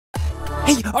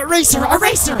Hey, eraser!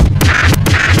 Eraser!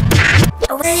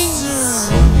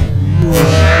 Eraser!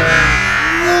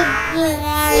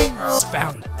 It's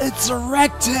found. It's a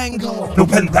rectangle. No,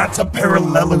 Ben, that's a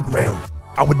parallelogram.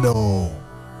 I would know.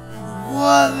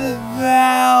 What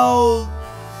about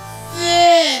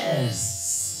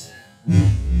this?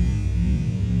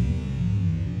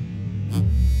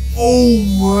 Oh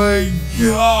my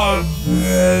God,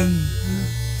 Ben!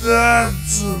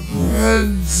 That's a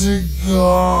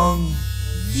pentagon.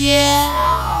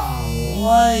 Yeah,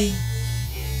 like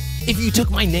if you took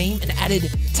my name and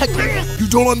added Tech. You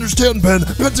don't understand, Ben.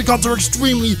 Pentagons are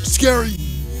extremely scary.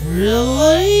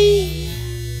 Really?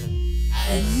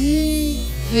 I didn't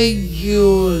think it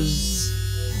was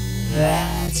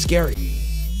that scary.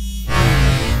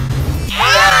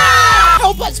 Ah!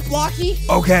 Help us, Blocky!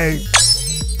 Okay.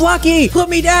 Blocky, put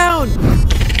me down!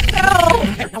 No!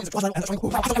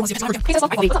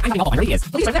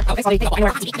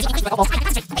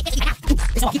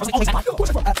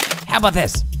 How about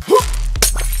this?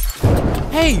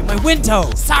 Hey, my window!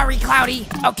 Sorry, Cloudy.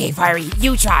 Okay, Fiery,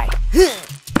 you try.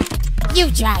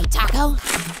 You try, Taco.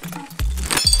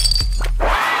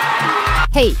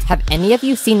 Hey, have any of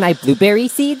you seen my blueberry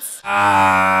seeds? I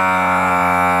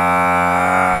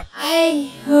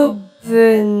hope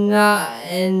they're not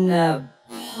in the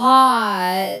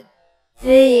pot.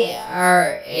 They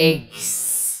are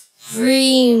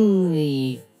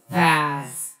extremely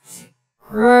fast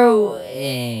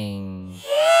growing.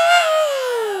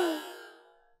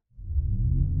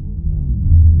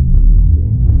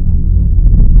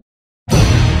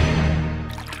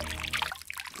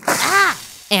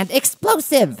 And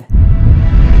explosive!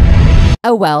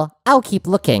 Oh well, I'll keep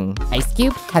looking. Ice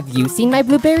Cube, have you seen my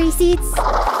blueberry seeds?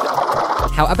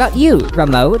 How about you,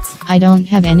 Remote? I don't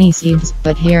have any seeds,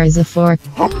 but here is a fork.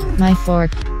 My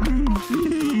fork.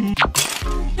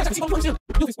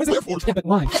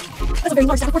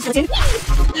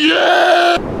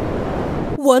 Yeah!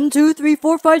 1, 2, 3,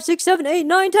 4, 5, 6, 7, 8,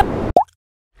 9, 10.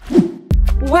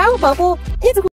 Wow, Bubble, it's